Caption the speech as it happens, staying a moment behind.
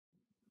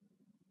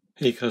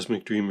Hey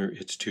Cosmic Dreamer,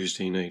 it's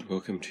Tuesday night.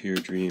 Welcome to your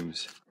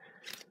dreams.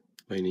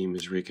 My name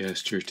is Rick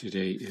Aster.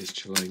 Today is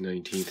July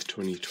 19th,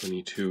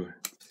 2022.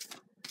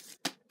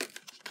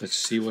 Let's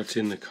see what's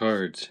in the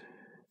cards.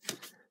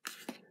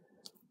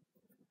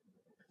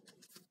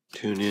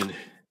 Tune in,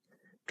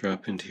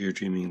 drop into your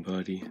dreaming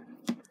body,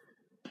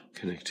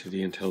 connect to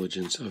the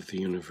intelligence of the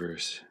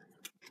universe.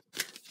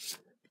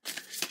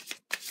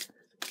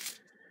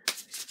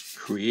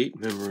 Create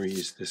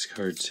memories, this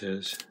card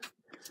says.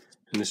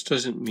 And this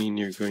doesn't mean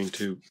you're going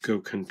to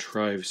go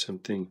contrive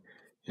something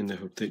in the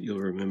hope that you'll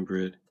remember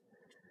it,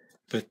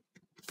 but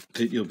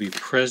that you'll be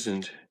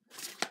present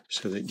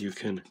so that you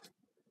can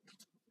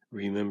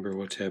remember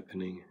what's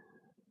happening.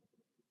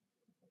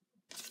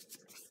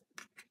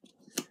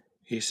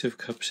 Ace of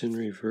Cups in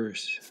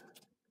reverse.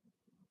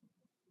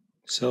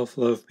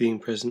 Self-love, being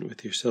present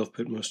with yourself,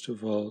 but most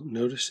of all,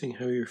 noticing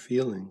how you're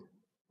feeling.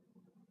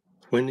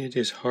 When it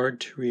is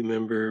hard to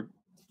remember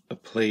a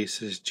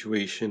place, a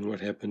situation,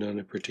 what happened on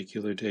a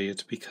particular day,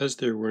 it's because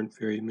there weren't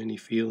very many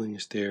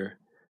feelings there.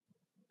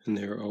 And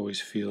there are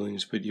always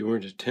feelings, but you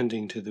weren't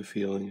attending to the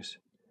feelings.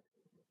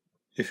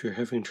 If you're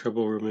having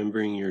trouble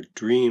remembering your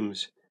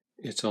dreams,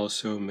 it's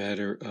also a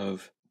matter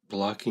of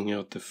blocking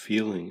out the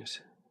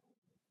feelings.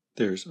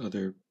 There's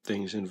other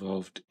things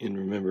involved in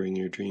remembering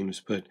your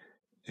dreams, but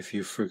if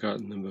you've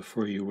forgotten them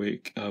before you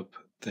wake up,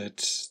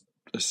 that's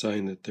a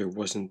sign that there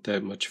wasn't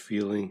that much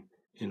feeling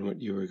in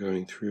what you were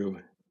going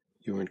through.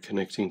 You weren't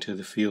connecting to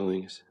the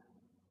feelings.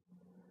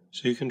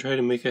 So you can try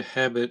to make a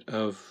habit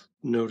of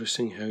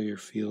noticing how you're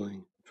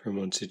feeling from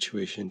one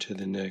situation to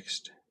the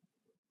next.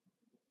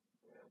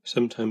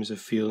 Sometimes a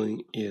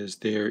feeling is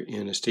there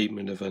in a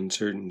statement of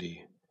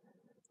uncertainty,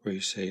 where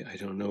you say, I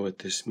don't know what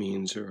this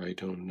means, or I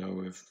don't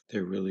know if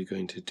they're really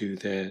going to do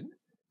that.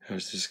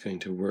 How's this going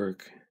to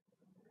work?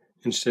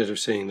 Instead of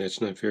saying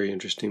that's not very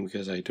interesting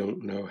because I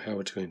don't know how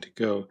it's going to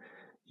go,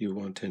 you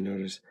want to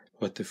notice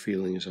what the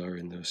feelings are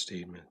in those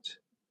statements.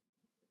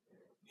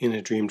 In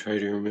a dream, try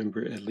to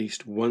remember at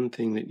least one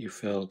thing that you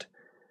felt,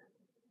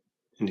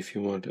 and if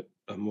you want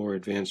a more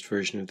advanced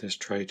version of this,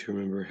 try to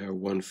remember how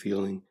one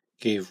feeling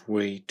gave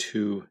way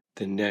to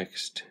the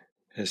next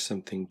as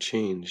something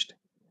changed,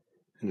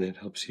 and that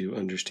helps you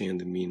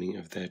understand the meaning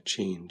of that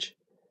change.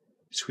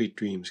 Sweet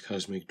dreams,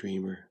 Cosmic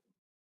Dreamer.